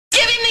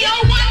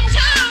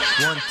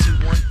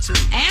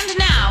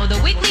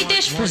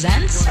Fish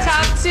presents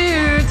Top two.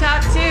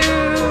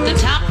 the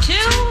top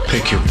two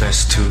Pick your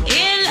best two.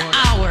 in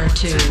hour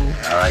two.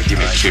 All right, give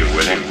me two.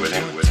 With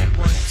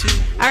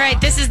it. All right,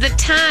 this is the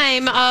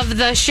time of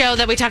the show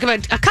that we talk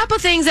about a couple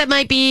things that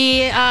might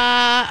be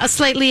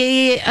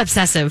slightly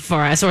obsessive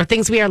for us or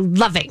things we are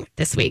loving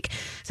this week.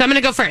 So I'm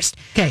going to go first.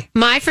 Okay.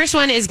 My first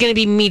one is going to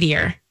be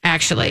Meteor,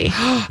 actually.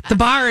 The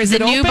bar is The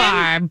it new open?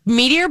 bar.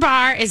 Meteor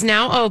Bar is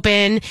now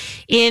open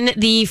in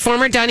the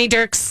former Donnie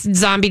Dirk's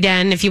Zombie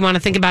Den, if you want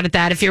to think about it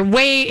that. If you're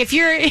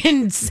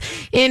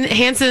in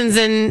Hanson's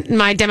and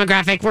my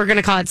demographic, we're going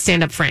to call it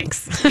Stand Up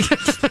Franks.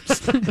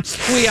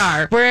 We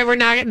are. We're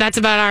not. That's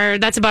about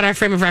our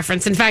frame of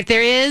reference. In fact,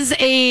 there is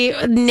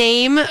a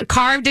name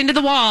carved into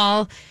the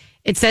wall.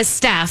 It says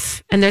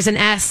Steph, and there's an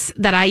S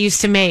that I used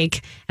to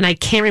make, and I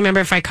can't remember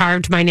if I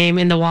carved my name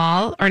in the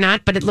wall or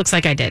not, but it looks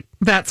like I did.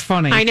 That's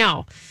funny. I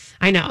know.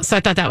 So I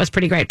thought that was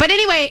pretty great. But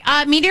anyway,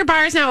 Meteor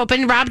Bar is now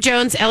open. Rob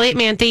Jones, Elliot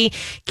Manthe,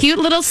 cute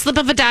little slip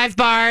of a dive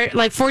bar,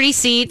 like 40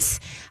 seats.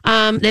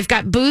 They've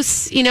got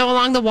booths,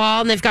 along the wall,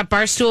 and they've got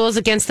bar stools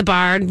against the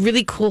bar.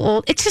 Really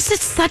cool. It's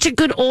such a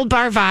good old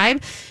bar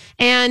vibe.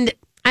 And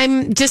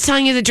I'm just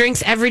telling you,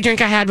 every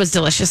drink I had was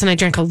delicious, and I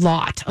drank a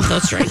lot of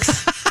those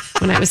drinks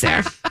when I was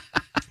there.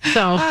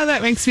 So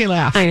that makes me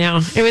laugh. I know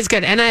it was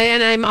good, and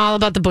I'm all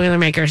about the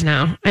Boilermakers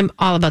now. I'm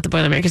all about the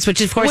Boilermakers, which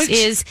of course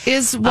is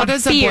what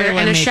is a beer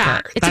and a Boilermaker?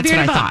 shot. It's That's a beer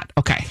what and I a bump. thought.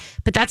 Okay,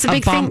 But that's a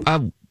big thing.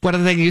 What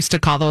do they used to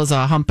call those?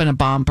 A hump and a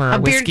bump, or a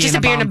beer, whiskey just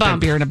and a beer and a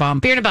bump. Beer and a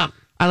bump. Beer and a bump.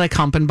 I like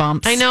hump and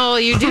bumps. I know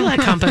you do like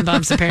hump and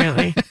bumps,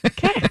 apparently.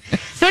 Okay.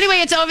 So anyway,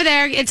 it's over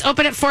there. It's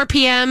open at 4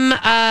 p.m.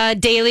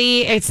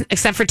 Daily,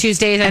 except for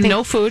Tuesdays. I And think.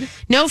 no food.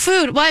 No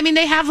food. Well, I mean,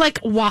 they have like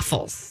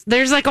waffles.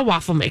 There's like a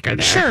waffle maker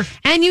there. Sure.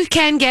 And you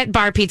can get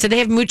bar pizza. They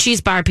have Mucci's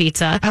bar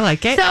pizza. I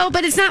like it. So,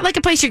 but it's not like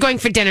a place you're going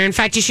for dinner. In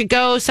fact, you should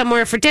go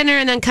somewhere for dinner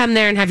and then come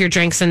there and have your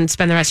drinks and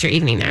spend the rest of your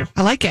evening there.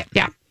 I like it.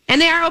 Yeah. And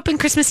they are open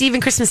Christmas Eve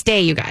and Christmas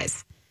Day, you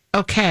guys.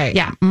 Okay.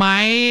 Yeah.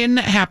 Mine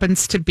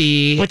happens to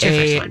be What's your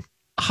first one?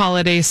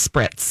 Holiday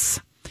spritz.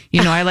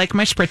 I like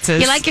my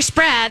spritzes. You like your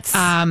sprats.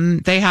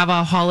 They have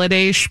a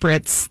holiday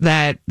spritz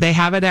that they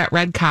have it at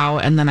Red Cow,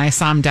 and then I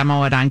saw them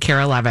demo it on Care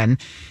 11.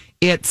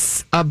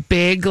 It's a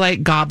big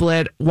wine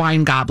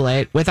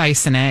goblet with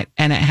ice in it,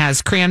 and it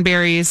has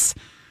cranberries,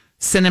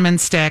 cinnamon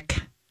stick,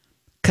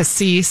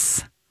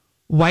 cassis,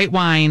 white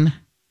wine,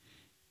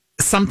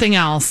 something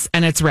else,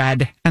 and it's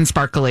red and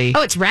sparkly.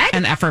 Oh, it's red?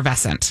 and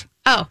effervescent.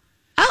 Oh.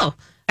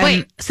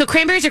 Wait, so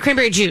cranberries or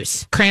cranberry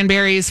juice?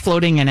 Cranberries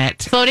floating in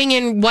it. Floating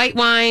in white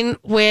wine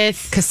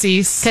with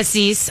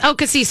Cassis. Oh,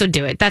 cassis will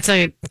do it.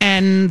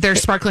 And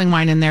there's sparkling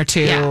wine in there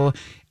too. Yeah.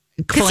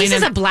 Cassis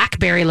is Fellaini- a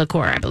blackberry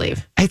liqueur, I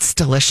believe. It's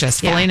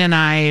delicious. Yeah. Fellaini and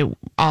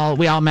I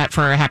we all met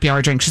for a happy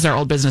hour drink. She's our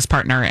old business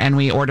partner, and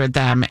we ordered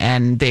them,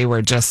 and they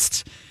were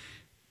just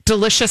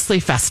deliciously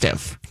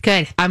festive.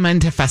 Good. I'm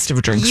into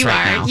festive drinks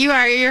now.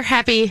 You're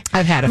happy.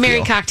 I've had a merry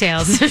few.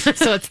 cocktails.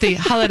 So it's the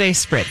holiday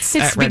spritz. It's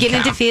at Red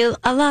beginning Cow. to feel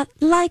a lot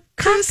like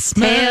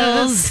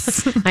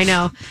cocktails. I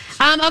know.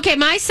 Okay,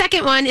 my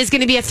second one is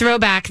going to be a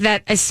throwback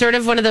that is sort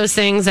of one of those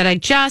things that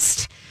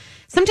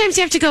sometimes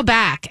you have to go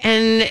back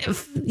and,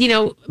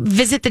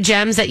 visit the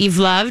gems that you've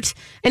loved.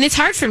 And it's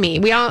hard for me.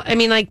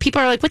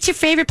 People are like, what's your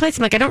favorite place?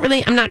 I'm like,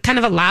 I'm not kind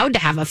of allowed to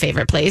have a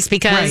favorite place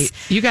because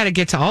Right. You got to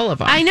get to all of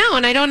them. I know.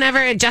 And I don't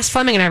ever, Jess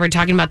Fleming and I were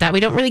talking about that. We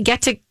don't really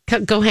get to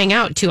go hang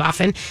out too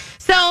often.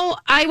 So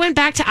I went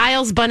back to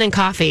Isles Bun and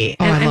Coffee.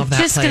 Oh, And I love that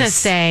I'm just going to place.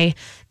 say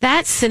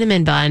that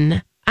cinnamon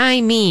bun.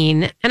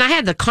 And I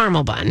had the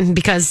caramel bun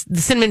because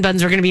the cinnamon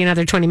buns were going to be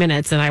another 20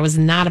 minutes and I was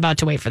not about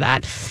to wait for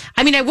that.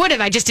 I mean, I would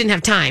have, I just didn't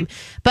have time.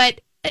 But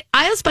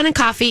Isles Bun and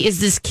Coffee is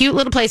this cute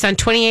little place on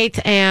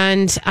 28th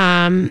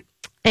and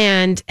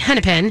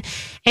Hennepin.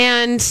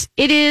 And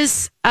it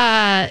is,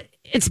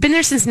 it's been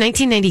there since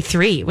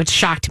 1993, which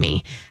shocked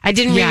me. I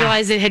didn't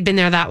realize it had been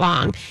there that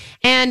long.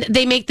 And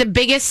they make the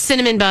biggest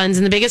cinnamon buns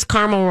and the biggest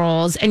caramel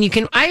rolls. And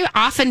I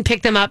often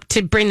pick them up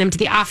to bring them to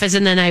the office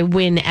and then I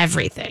win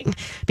everything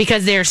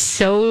because they're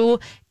so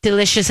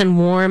delicious and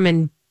warm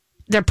and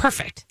they're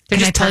perfect.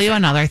 Can I tell you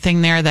another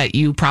thing there that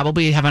you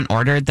probably haven't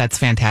ordered that's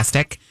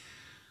fantastic?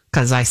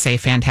 Because I say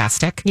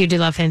fantastic. You do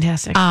love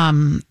fantastic.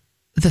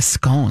 The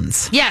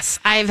scones. Yes,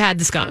 I've had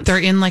the scones. They're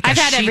in like I've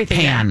a had sheet everything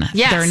pan. there.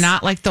 Yes. They're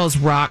not like those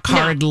rock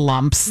hard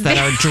lumps that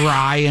are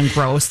dry and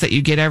gross that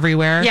you get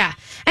everywhere. Yeah.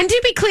 And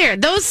to be clear,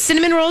 those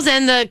cinnamon rolls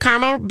and the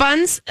caramel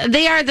buns,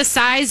 they are the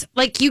size,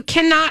 like you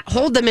cannot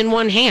hold them in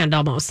one hand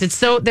almost.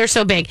 They're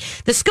so big.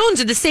 The scones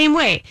are the same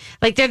way.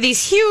 Like they're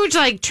these huge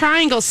like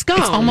triangle scones.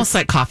 It's almost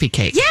like coffee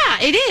cake. Yeah,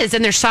 it is.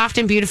 And they're soft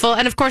and beautiful.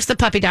 And of course the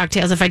puppy dog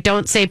tails. If I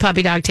don't say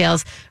puppy dog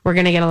tails, we're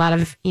going to get a lot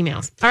of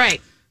emails. All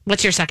right.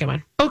 What's your second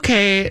one?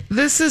 Okay,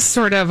 this is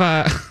sort of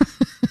a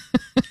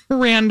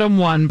random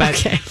one, but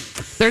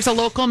there's a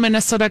local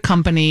Minnesota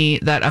company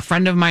that a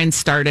friend of mine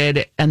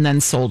started and then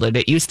sold it.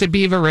 It used to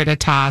be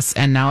Veriditas,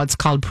 and now it's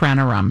called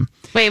Pranarum.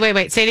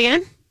 Wait. Say it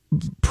again.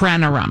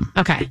 Pranarum.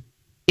 Okay.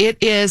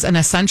 It is an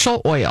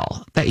essential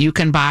oil that you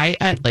can buy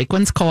at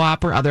Lakewinds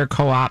Co-op or other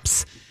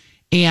co-ops,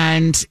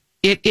 and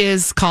It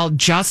is called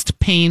Just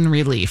Pain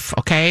Relief.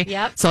 Okay.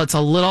 Yep. So it's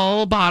a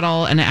little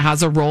bottle and it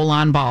has a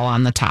roll-on ball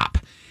on the top.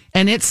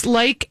 And it's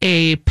like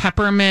a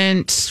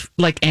peppermint,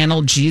 like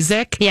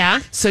analgesic. Yeah.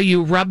 So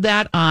you rub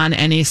that on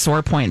any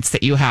sore points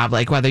that you have,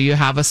 like whether you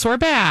have a sore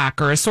back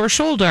or a sore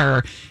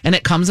shoulder. And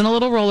it comes in a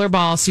little roller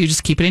ball. So you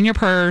just keep it in your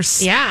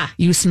purse. Yeah.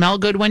 You smell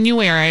good when you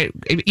wear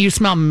it. You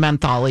smell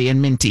mentholy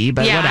and minty,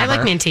 but Yeah, whatever. I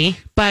like minty.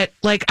 But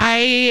like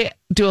I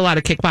do a lot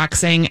of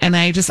kickboxing and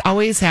I just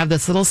always have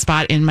this little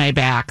spot in my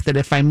back that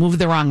if I move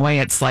the wrong way,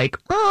 it's like,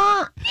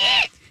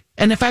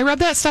 and if I rub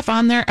that stuff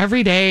on there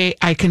every day,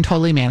 I can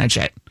totally manage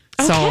it.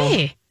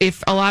 Okay. So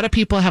if a lot of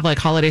people have like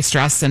holiday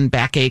stress and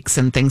backaches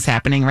and things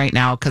happening right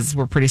now because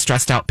we're pretty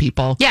stressed out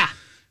people, Yeah.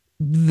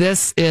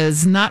 this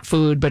is not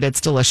food, but it's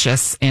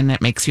delicious and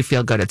it makes you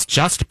feel good. It's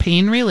Just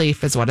Pain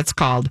Relief is what it's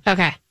called.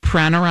 Okay.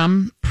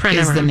 Pranarum is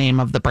the Pranarum. name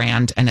of the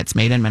brand and it's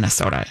made in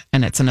Minnesota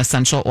and it's an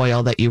essential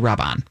oil that you rub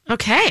on.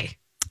 Okay.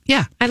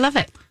 Yeah. I love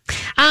it.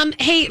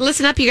 Hey,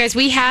 listen up, you guys.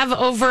 We have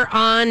over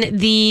on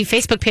the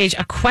Facebook page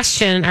a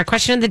question. Our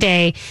question of the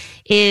day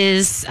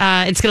is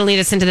it's going to lead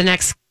us into the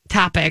next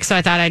topic. So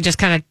I thought I'd just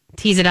kind of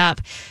tease it up,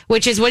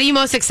 which is, what are you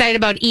most excited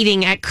about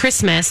eating at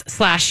Christmas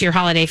 / your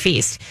holiday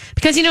feast?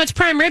 Because, it's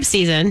prime rib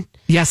season.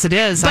 Yes, it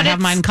is. I have it's-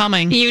 mine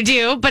coming. You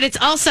do, but it's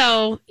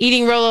also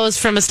eating Rolos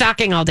from a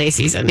stocking all day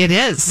season. It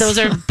is. Those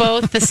are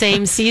both the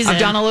same season. I've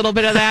done a little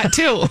bit of that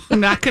too. I'm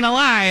not going to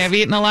lie. I've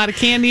eaten a lot of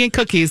candy and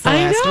cookies the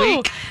last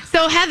week.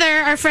 So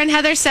Heather, our friend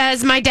Heather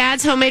says, my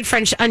dad's homemade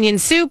French onion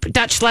soup,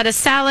 Dutch lettuce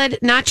salad,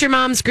 not your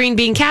mom's green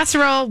bean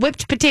casserole,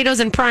 whipped potatoes,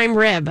 and prime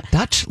rib.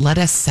 Dutch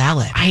lettuce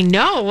salad. I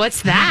know.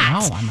 What's that?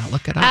 No, I'm going to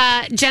look it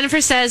up.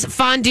 Jennifer says,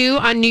 fondue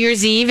on New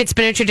Year's Eve. It's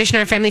been a tradition in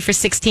our family for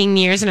 16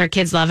 years, and our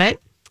kids love it.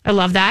 I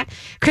love that.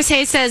 Chris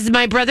Hayes says,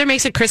 my brother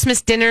makes a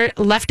Christmas dinner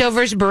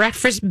leftovers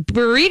breakfast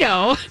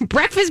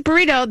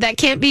burrito that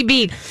can't be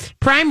beat.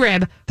 Prime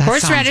rib, That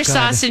horseradish sounds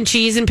good. sauce and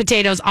cheese and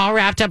potatoes, all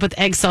wrapped up with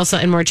egg salsa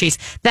and more cheese.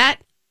 That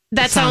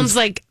sounds sounds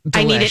like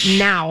I need it delish.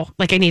 now.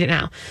 Like I need it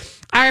now.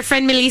 Our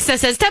friend Melissa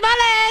says,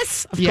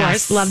 tamales. Of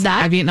course. Love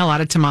that. I've eaten a lot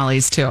of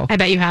tamales too. I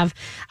bet you have.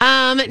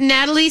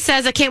 Natalie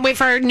says, I can't wait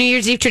for our New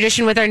Year's Eve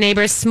tradition with our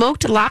neighbors.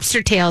 Smoked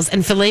lobster tails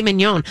and filet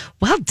mignon.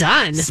 Well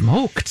done.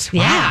 Smoked. Wow.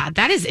 Yeah,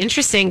 that is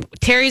interesting.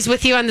 Terry's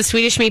with you on the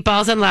Swedish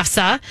meatballs and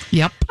lefse.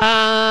 Yep.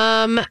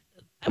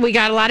 We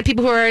got a lot of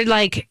people who are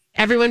like,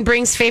 everyone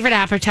brings favorite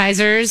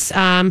appetizers.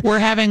 We're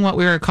having what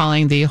we were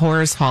calling the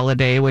Horrors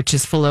Holiday, which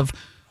is full of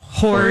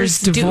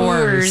Hors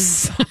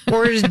d'oeuvres.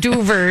 Hors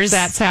d'oeuvres.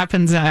 That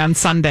happens on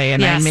Sunday,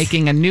 and Yes. I'm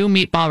making a new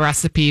meatball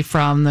recipe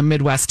from the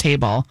Midwest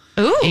Table,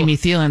 Ooh. Amy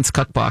Thielen's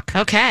cookbook.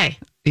 Okay.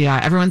 Yeah,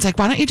 everyone's like,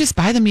 why don't you just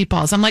buy the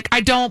meatballs? I'm like,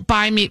 I don't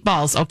buy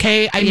meatballs,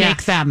 okay? I Yeah.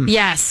 make them.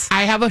 Yes.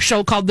 I have a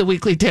show called The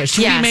Weekly Dish.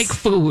 Yes. We make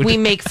food. We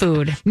make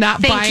food.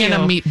 Not Thank buying you.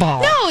 a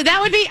meatball. No,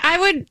 that would be, I I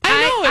know,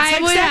 it's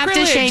like would have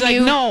to sacrilege. shame Like,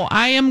 you. no,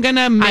 I am going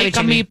to make a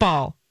shame you.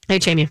 meatball. I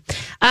shame you.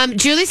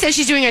 Julie says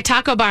she's doing a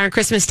taco bar on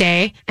Christmas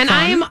Day, and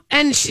Fun.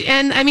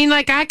 I mean,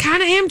 like, I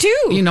kind of am too.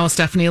 You know,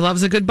 Stephanie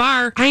loves a good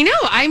bar. I know.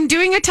 I'm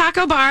doing a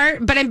taco bar,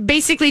 but I'm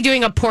basically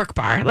doing a pork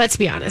bar. Let's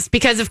be honest,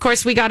 because of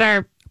course we got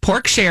our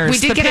Pork shares. we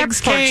did The get our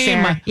pigs pork came.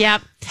 share.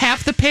 Yep.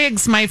 Half the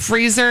pigs. My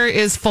freezer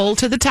is full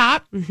to the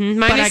top. Mine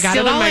but is I got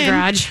still it in all my in.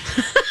 garage.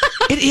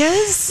 It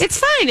is. It's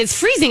fine. It's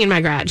freezing in my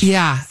garage.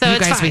 Yeah. So you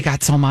it's guys, fine. we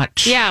got so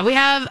much. Yeah,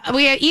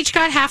 we each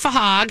got half a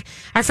hog.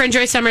 Our friend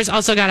Joy Summers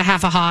also got a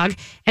half a hog,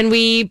 and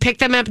we picked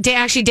them up.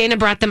 Actually, Dana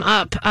brought them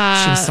up.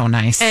 She was so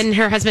nice. And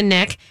her husband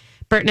Nick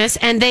Burtness,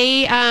 and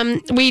they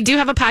we do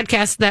have a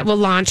podcast that will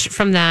launch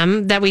from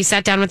them that we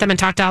sat down with them and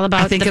talked all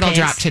about. I think the it'll pigs.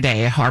 drop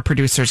today. Our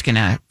producer's going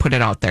to put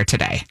it out there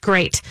today.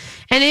 Great,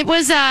 and it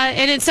was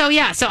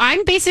so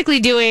I'm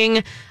basically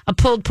doing a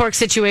pulled pork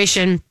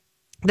situation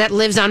that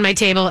lives on my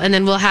table, and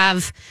then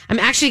I'm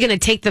actually going to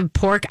take the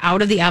pork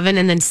out of the oven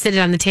and then sit it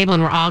on the table,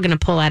 and we're all going to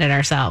pull at it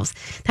ourselves.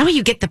 That way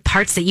you get the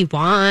parts that you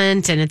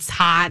want, and it's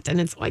hot,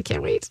 and I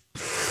can't wait.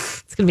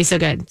 It's going to be so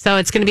good. So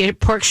it's going to be a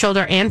pork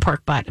shoulder and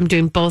pork butt. I'm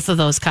doing both of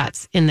those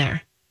cuts in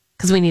there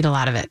because we need a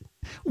lot of it.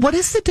 What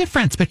is the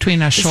difference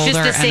between a It's shoulder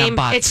just the same. and a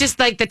butt? It's just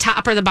like the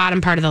top or the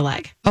bottom part of the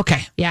leg.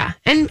 Okay. Yeah.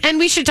 And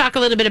we should talk a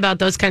little bit about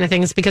those kind of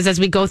things because as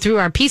we go through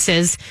our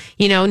pieces,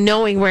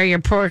 knowing where your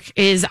pork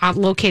is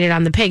located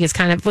on the pig was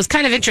kind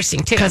of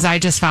interesting too. Because I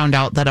just found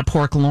out that a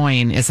pork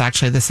loin is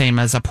actually the same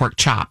as a pork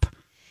chop.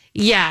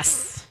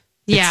 Yes.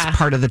 It's Yeah.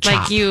 part of the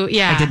chop.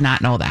 I did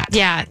not know that.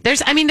 Yeah.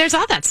 There's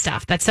all that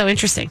stuff. That's so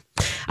interesting.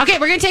 Okay.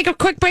 We're going to take a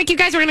quick break, you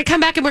guys. We're going to come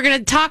back and we're going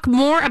to talk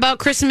more about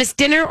Christmas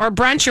dinner or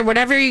brunch or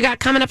whatever you got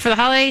coming up for the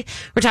holiday.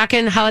 We're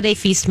talking holiday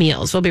feast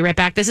meals. We'll be right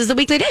back. This is the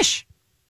Weekly Dish.